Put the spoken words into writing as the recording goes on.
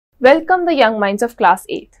Welcome the young minds of class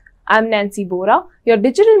 8th. I am Nancy Bora, your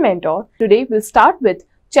digital mentor. Today we'll start with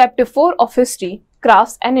chapter 4 of history,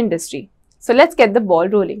 crafts and industry. So let's get the ball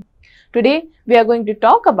rolling. Today we are going to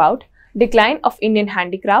talk about decline of Indian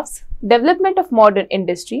handicrafts, development of modern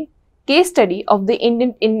industry, case study of the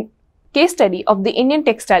Indian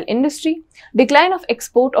textile industry, decline of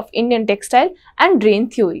export of Indian textile and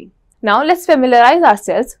drain theory. Now let's familiarize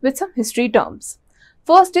ourselves with some history terms.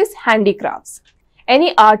 First is handicrafts.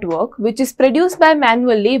 Any artwork which is produced by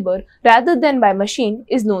manual labor rather than by machine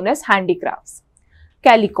is known as handicrafts.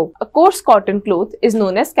 Calico. A coarse cotton cloth is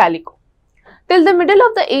known as calico. Till the middle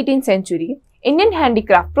of the 18th century, Indian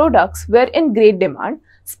handicraft products were in great demand,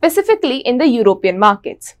 specifically in the European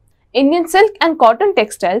markets. Indian silk and cotton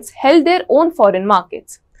textiles held their own foreign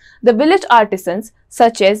markets. The village artisans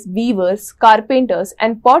such as weavers, carpenters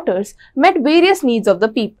and potters met various needs of the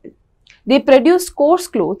people. They produced coarse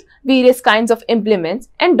cloth, various kinds of implements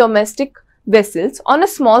and domestic vessels on a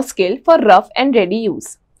small scale for rough and ready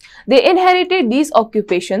use. They inherited these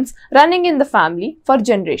occupations running in the family for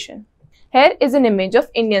generations. Here is an image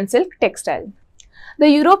of Indian silk textile. The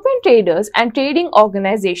European traders and trading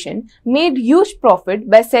organization made huge profit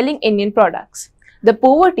by selling Indian products. The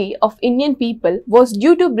poverty of Indian people was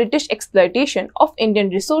due to British exploitation of Indian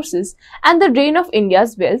resources and the drain of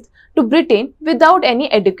India's wealth to Britain without any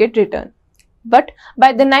adequate return. But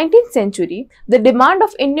by the 19th century, the demand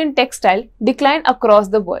of Indian textile declined across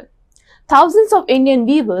the world. Thousands of Indian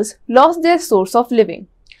weavers lost their source of living.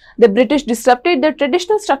 The British disrupted the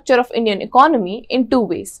traditional structure of Indian economy in two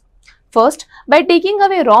ways. First, by taking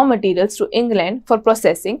away raw materials to England for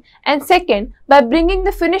processing, and second, by bringing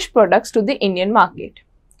the finished products to the Indian market.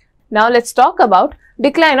 Now let's talk about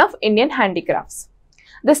decline of Indian handicrafts.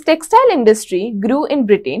 The textile industry grew in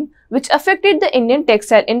Britain, which affected the Indian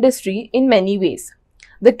textile industry in many ways.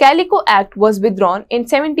 The Calico Act was withdrawn in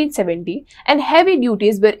 1770 and heavy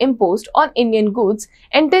duties were imposed on Indian goods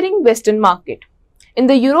entering Western market. In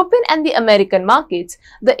the European and the American markets,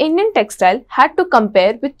 the Indian textile had to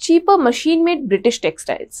compare with cheaper machine-made British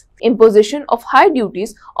textiles. Imposition of high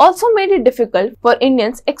duties also made it difficult for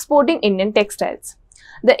Indians exporting Indian textiles.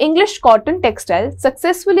 The English cotton textile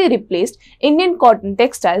successfully replaced Indian cotton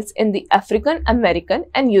textiles in the African, American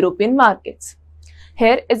and European markets.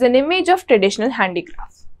 Here is an image of traditional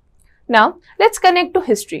handicrafts. Now, let's connect to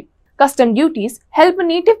history. Custom duties help a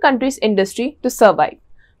native country's industry to survive.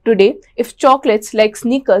 Today, if chocolates like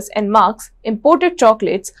Snickers and Mars, imported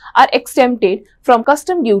chocolates, are exempted from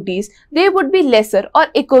custom duties, they would be lesser or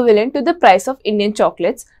equivalent to the price of Indian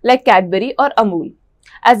chocolates like Cadbury or Amul.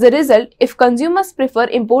 As a result, if consumers prefer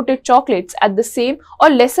imported chocolates at the same or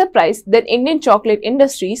lesser price, then Indian chocolate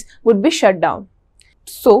industries would be shut down.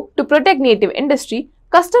 So, to protect native industry,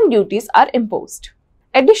 custom duties are imposed.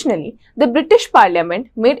 Additionally, the British Parliament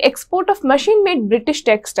made export of machine-made British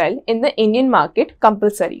textile in the Indian market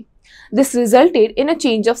compulsory. This resulted in a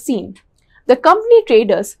change of scene. The company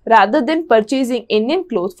traders, rather than purchasing Indian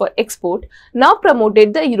cloth for export, now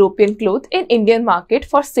promoted the European cloth in Indian market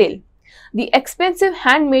for sale. The expensive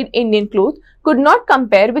handmade Indian cloth could not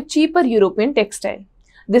compare with cheaper European textile.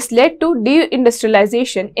 This led to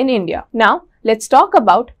deindustrialization in India. Now, let's talk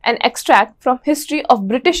about an extract from History of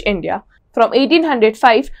British India from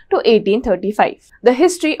 1805 to 1835. The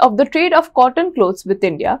history of the trade of cotton clothes with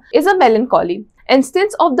India is a melancholy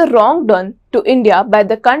instance of the wrong done to India by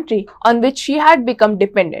the country on which she had become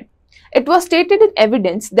dependent. It was stated in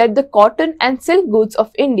evidence that the cotton and silk goods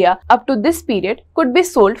of India up to this period could be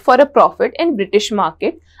sold for a profit in British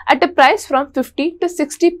market at a price from 50 to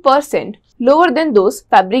 60% lower than those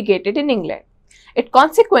fabricated in England. It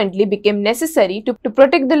consequently became necessary to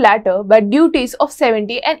protect the latter by duties of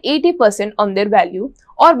 70 and 80% on their value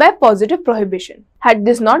or by positive prohibition. Had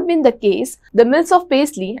this not been the case, the mills of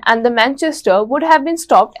Paisley and the Manchester would have been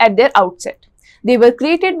stopped at their outset. They were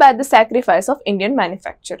created by the sacrifice of Indian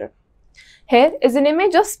manufacturer. Here is an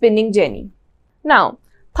image of spinning jenny. Now,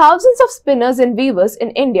 thousands of spinners and weavers in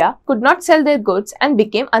India could not sell their goods and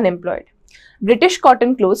became unemployed. British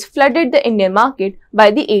cotton clothes flooded the Indian market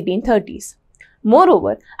by the 1830s.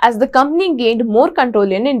 Moreover, as the company gained more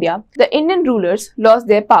control in India, the Indian rulers lost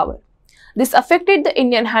their power. This affected the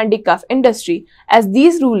Indian handicraft industry as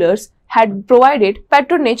these rulers had provided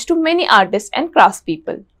patronage to many artists and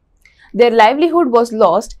craftspeople. Their livelihood was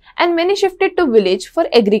lost and many shifted to village for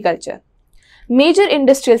agriculture. Major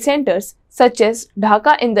industrial centers such as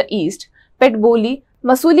Dhaka in the east, Petboli,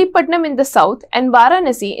 Masulipatam in the south and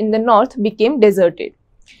Varanasi in the north became deserted.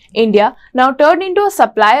 India now turned into a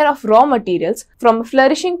supplier of raw materials from a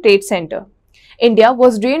flourishing trade center. India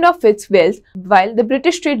was drained of its wealth while the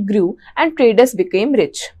British trade grew and traders became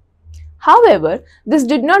rich. However, this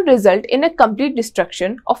did not result in a complete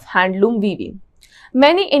destruction of handloom weaving.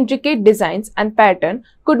 Many intricate designs and patterns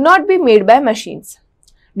could not be made by machines.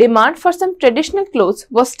 Demand for some traditional clothes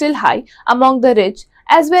was still high among the rich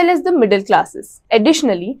as well as the middle classes.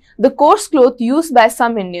 Additionally, the coarse cloth used by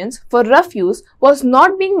some Indians for rough use was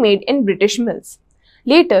not being made in British mills.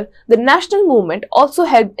 Later, the national movement also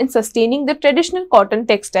helped in sustaining the traditional cotton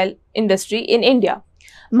textile industry in India.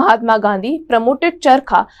 Mahatma Gandhi promoted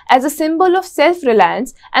charkha as a symbol of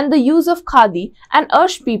self-reliance and the use of khadi and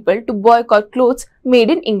urged people to boycott clothes made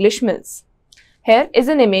in English mills. Here is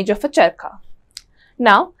an image of a charkha.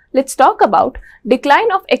 Now, let's talk about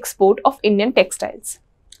decline of export of Indian textiles.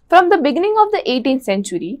 From the beginning of the 18th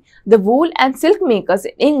century, the wool and silk makers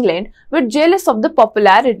in England were jealous of the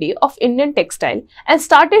popularity of Indian textile and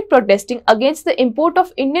started protesting against the import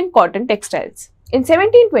of Indian cotton textiles. In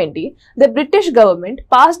 1720, the British government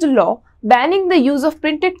passed a law banning the use of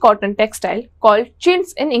printed cotton textile called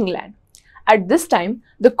chintz in England. At this time,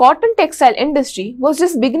 the cotton textile industry was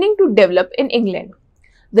just beginning to develop in England.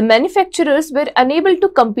 The manufacturers were unable to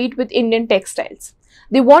compete with Indian textiles.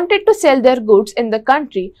 They wanted to sell their goods in the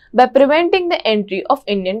country by preventing the entry of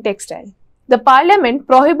Indian textile. The Parliament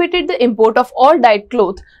prohibited the import of all dyed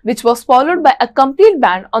cloth, which was followed by a complete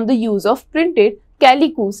ban on the use of printed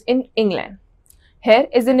calicoes in England. Here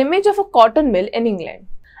is an image of a cotton mill in England.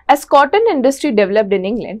 As cotton industry developed in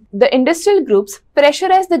England, the industrial groups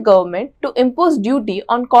pressurized the government to impose duty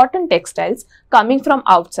on cotton textiles coming from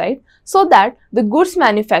outside so that the goods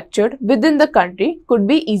manufactured within the country could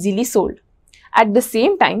be easily sold. At the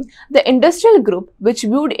same time, the industrial groups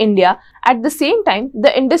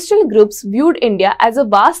viewed India as a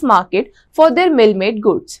vast market for their mill-made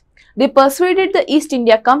goods. They persuaded the East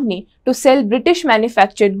India Company to sell British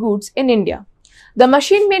manufactured goods in India. The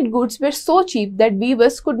machine-made goods were so cheap that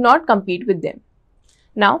weavers could not compete with them.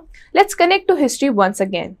 Now, let's connect to history once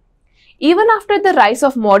again. Even after the rise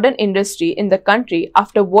of modern industry in the country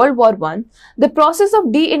after World War I, the process of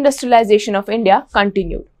deindustrialization of India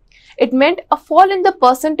continued. It meant a fall in the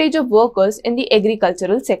percentage of workers in the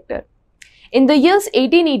agricultural sector. In the years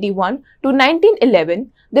 1881 to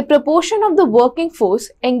 1911, the proportion of the working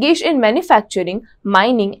force engaged in manufacturing,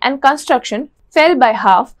 mining and construction fell by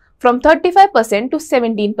half from 35% to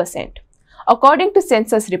 17%. According to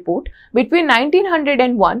census report, between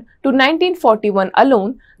 1901 to 1941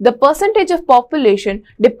 alone, the percentage of population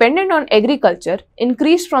dependent on agriculture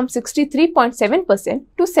increased from 63.7%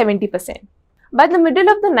 to 70%. By the middle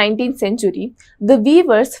of the 19th century, the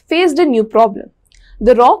weavers faced a new problem.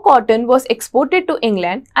 The raw cotton was exported to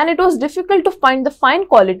England and it was difficult to find the fine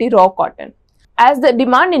quality raw cotton. As the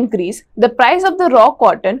demand increased, the price of the raw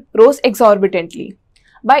cotton rose exorbitantly.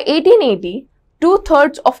 By 1880,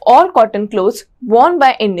 two-thirds of all cotton clothes worn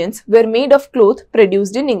by Indians were made of cloth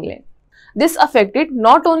produced in England. This affected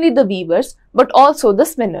not only the weavers but also the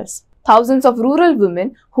spinners. Thousands of rural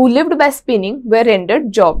women who lived by spinning were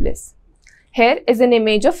rendered jobless. Here is an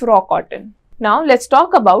image of raw cotton. Now let's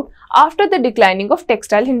talk about after the declining of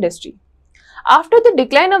textile industry. After the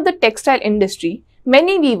decline of the textile industry,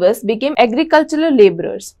 many weavers became agricultural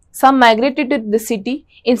laborers. Some migrated to the city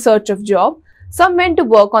in search of job. Some went to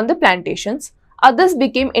work on the plantations, others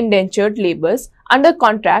became indentured laborers under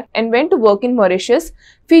contract and went to work in Mauritius,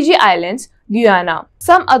 Fiji Islands, Guyana.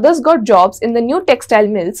 Some others got jobs in the new textile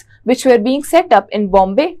mills which were being set up in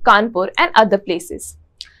Bombay, Kanpur and other places.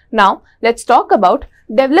 Now, let's talk about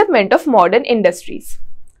development of modern industries.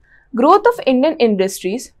 Growth of Indian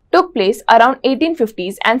industries took place around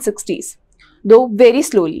 1850s and 60s, though very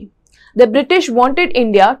slowly. The British wanted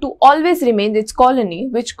India to always remain its colony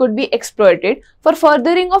which could be exploited for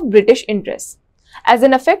furthering of British interests. As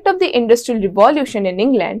an effect of the Industrial Revolution in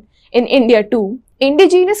England, in India too,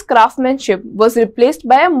 indigenous craftsmanship was replaced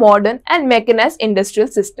by a modern and mechanized industrial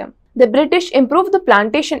system. The British improved the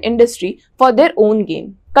plantation industry for their own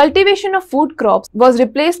gain. Cultivation of food crops was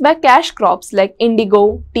replaced by cash crops like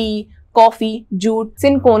indigo, tea, coffee, jute,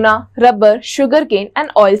 cinchona, rubber, sugarcane and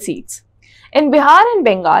oilseeds. In Bihar and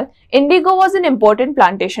Bengal, indigo was an important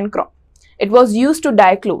plantation crop. It was used to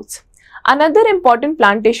dye clothes. Another important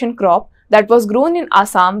plantation crop that was grown in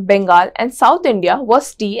Assam, Bengal and South India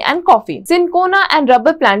was tea and coffee. Cinchona and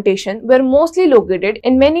rubber plantation were mostly located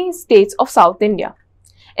in many states of South India.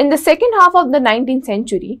 In the second half of the 19th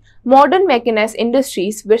century, modern mechanized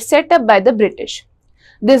industries were set up by the British.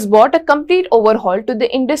 This brought a complete overhaul to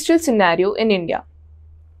the industrial scenario in India.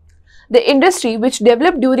 The industry which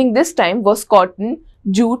developed during this time was cotton,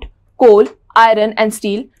 jute, coal, iron and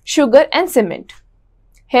steel, sugar and cement.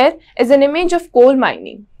 Here is an image of coal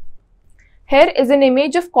mining. Here is an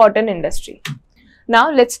image of cotton industry.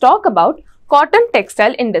 Now let's talk about cotton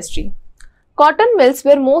textile industry. Cotton mills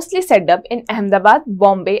were mostly set up in Ahmedabad,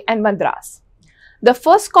 Bombay and Madras. The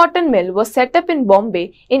first cotton mill was set up in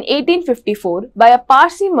Bombay in 1854 by a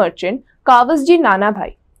Parsi merchant, Kawasji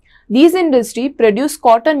Nanabhai. These industries produced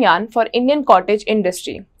cotton yarn for Indian cottage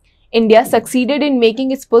industry. India succeeded in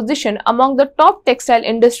making its position among the top textile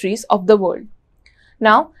industries of the world.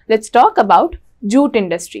 Now, let's talk about jute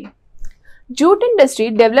industry. Jute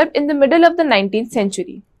industry developed in the middle of the 19th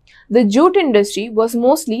century. The jute industry was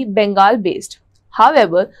mostly Bengal based.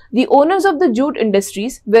 However, the owners of the jute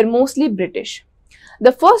industries were mostly British.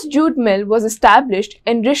 The first jute mill was established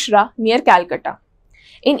in Rishra near Calcutta.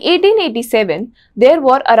 In 1887, there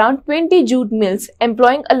were around 20 jute mills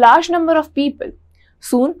employing a large number of people.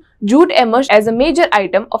 Soon, jute emerged as a major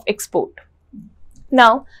item of export.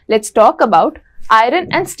 Now, let's talk about iron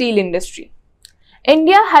and steel industry.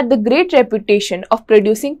 India had the great reputation of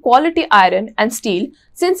producing quality iron and steel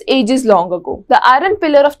since ages long ago. The iron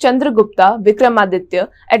pillar of Chandragupta Vikramaditya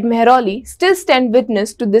at Mehrauli still stand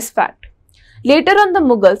witness to this fact. Later on, the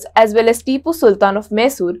Mughals as well as Tipu Sultan of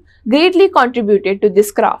Mysore greatly contributed to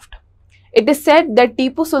this craft. It is said that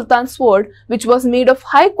Tipu Sultan's sword, which was made of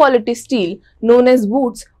high quality steel known as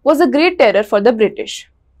boots, was a great terror for the British.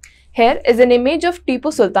 Here is an image of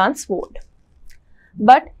Tipu Sultan's sword.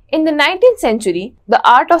 But in the 19th century, the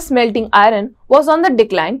art of smelting iron was on the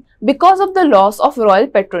decline because of the loss of royal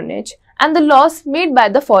patronage and the laws made by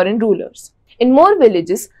the foreign rulers. In more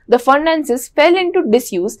villages, the furnaces fell into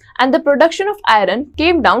disuse and the production of iron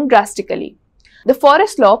came down drastically. The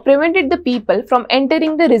forest law prevented the people from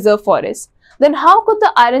entering the reserve forest. Then how could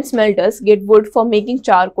the iron smelters get wood for making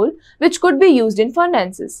charcoal which could be used in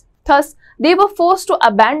furnaces? Thus, they were forced to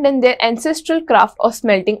abandon their ancestral craft of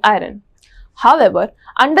smelting iron. However,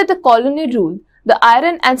 under the colonial rule, the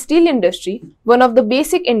iron and steel industry, one of the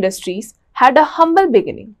basic industries, had a humble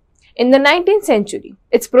beginning. In the 19th century,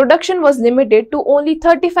 its production was limited to only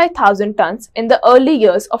 35,000 tons in the early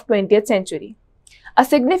years of 20th century. A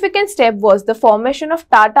significant step was the formation of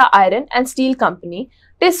Tata Iron and Steel Company,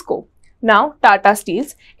 TISCO, now Tata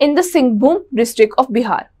Steels, in the Singhbhum district of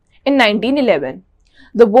Bihar in 1911.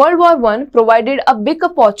 The World War I provided a big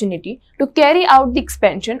opportunity to carry out the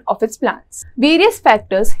expansion of its plants. Various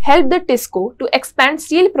factors helped the TISCO to expand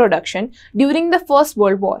steel production during the First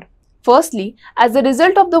World War. Firstly, as a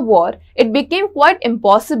result of the war, it became quite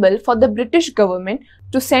impossible for the British government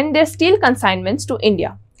to send their steel consignments to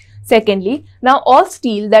India. Secondly, now all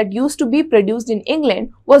steel that used to be produced in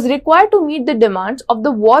England was required to meet the demands of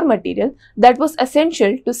the war material that was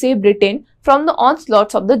essential to save Britain from the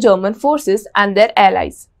onslaughts of the German forces and their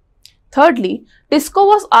allies. Thirdly, TISCO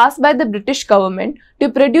was asked by the British government to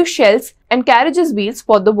produce shells and carriages wheels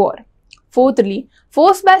for the war. Fourthly,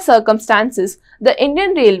 forced by circumstances, the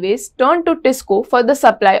Indian Railways turned to TISCO for the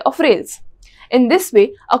supply of rails. In this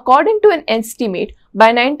way, according to an estimate,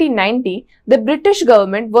 by 1990, the British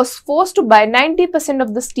government was forced to buy 90%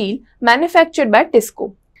 of the steel manufactured by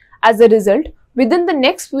TISCO. As a result, within the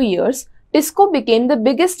next few years, TISCO became the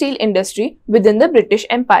biggest steel industry within the British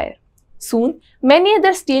Empire. Soon, many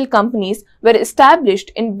other steel companies were established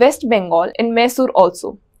in West Bengal and Mysore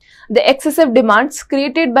also. The excessive demands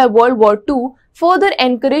created by World War II further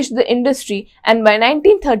encouraged the industry, and by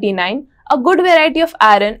 1939, a good variety of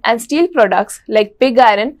iron and steel products like pig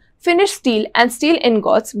iron, finished steel and steel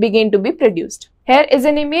ingots began to be produced. Here is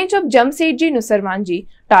an image of Jamsetji Nusarmanji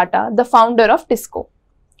Tata, the founder of TISCO.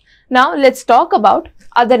 Now let's talk about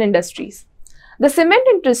other industries. The cement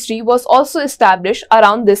industry was also established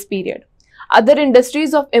around this period. Other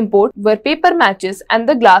industries of import were paper matches and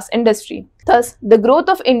the glass industry. Thus, the growth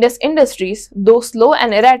of India's industries, though slow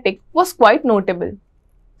and erratic, was quite notable.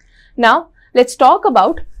 Now, let's talk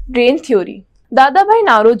about drain theory. Dadabhai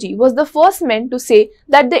Naoroji was the first man to say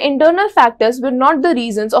that the internal factors were not the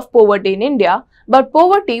reasons of poverty in India, but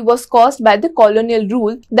poverty was caused by the colonial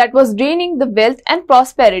rule that was draining the wealth and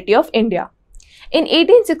prosperity of India. In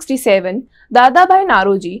 1867, Dadabhai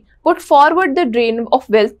Naoroji put forward the drain of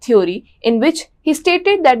wealth theory, in which he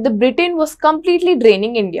stated that the Britain was completely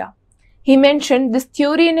draining India. He mentioned this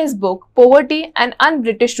theory in his book Poverty and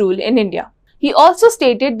Un-British Rule in India. He also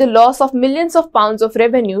stated the loss of millions of pounds of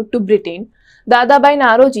revenue to Britain. Dadabhai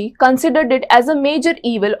Naoroji considered it as a major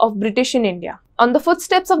evil of British in India. On the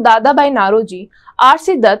footsteps of Dadabhai Naoroji,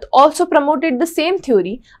 R.C. Dutt also promoted the same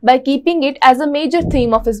theory by keeping it as a major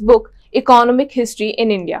theme of his book Economic History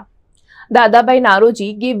in India. Dadabhai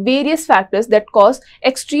Naoroji gave various factors that cause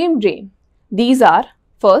extreme drain. These are: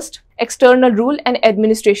 first, external rule and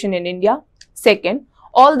administration in India; second,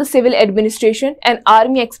 all the civil administration and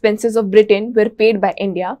army expenses of Britain were paid by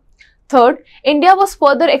India; third, India was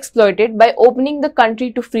further exploited by opening the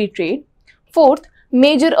country to free trade; fourth,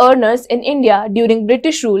 Major earners in India during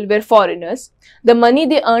British rule were foreigners. The money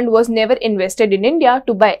they earned was never invested in India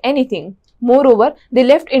to buy anything. Moreover, they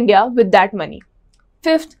left India with that money.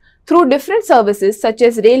 Fifth, through different services such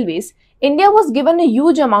as railways, India was given a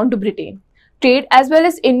huge amount to Britain. Trade as well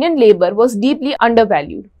as Indian labor was deeply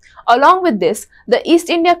undervalued. Along with this, the East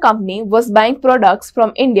India Company was buying products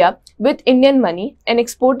from India with Indian money and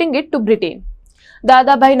exporting it to Britain.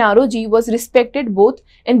 Dadabhai Naoroji was respected both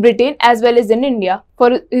in Britain as well as in India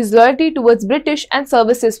for his loyalty towards British and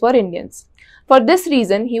services for Indians. For this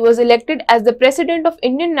reason, he was elected as the President of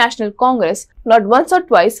Indian National Congress not once or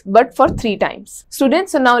twice but for 3 times.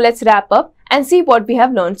 Students, so now let's wrap up and see what we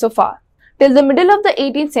have learned so far. Till the middle of the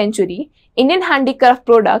 18th century, Indian handicraft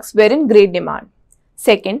products were in great demand.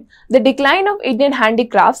 Second, the decline of Indian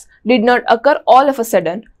handicrafts did not occur all of a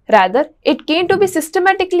sudden, rather it came to be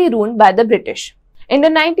systematically ruined by the British. In the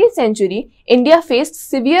 19th century, India faced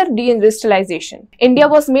severe deindustrialization. India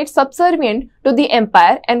was made subservient to the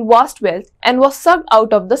empire and vast wealth and was sucked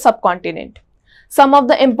out of the subcontinent. Some of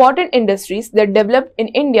the important industries that developed in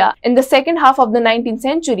India in the second half of the 19th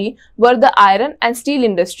century were the iron and steel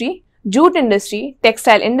industry, jute industry,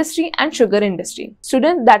 textile industry and sugar industry.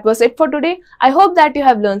 Students, that was it for today. I hope that you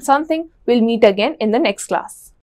have learned something. We'll meet again in the next class.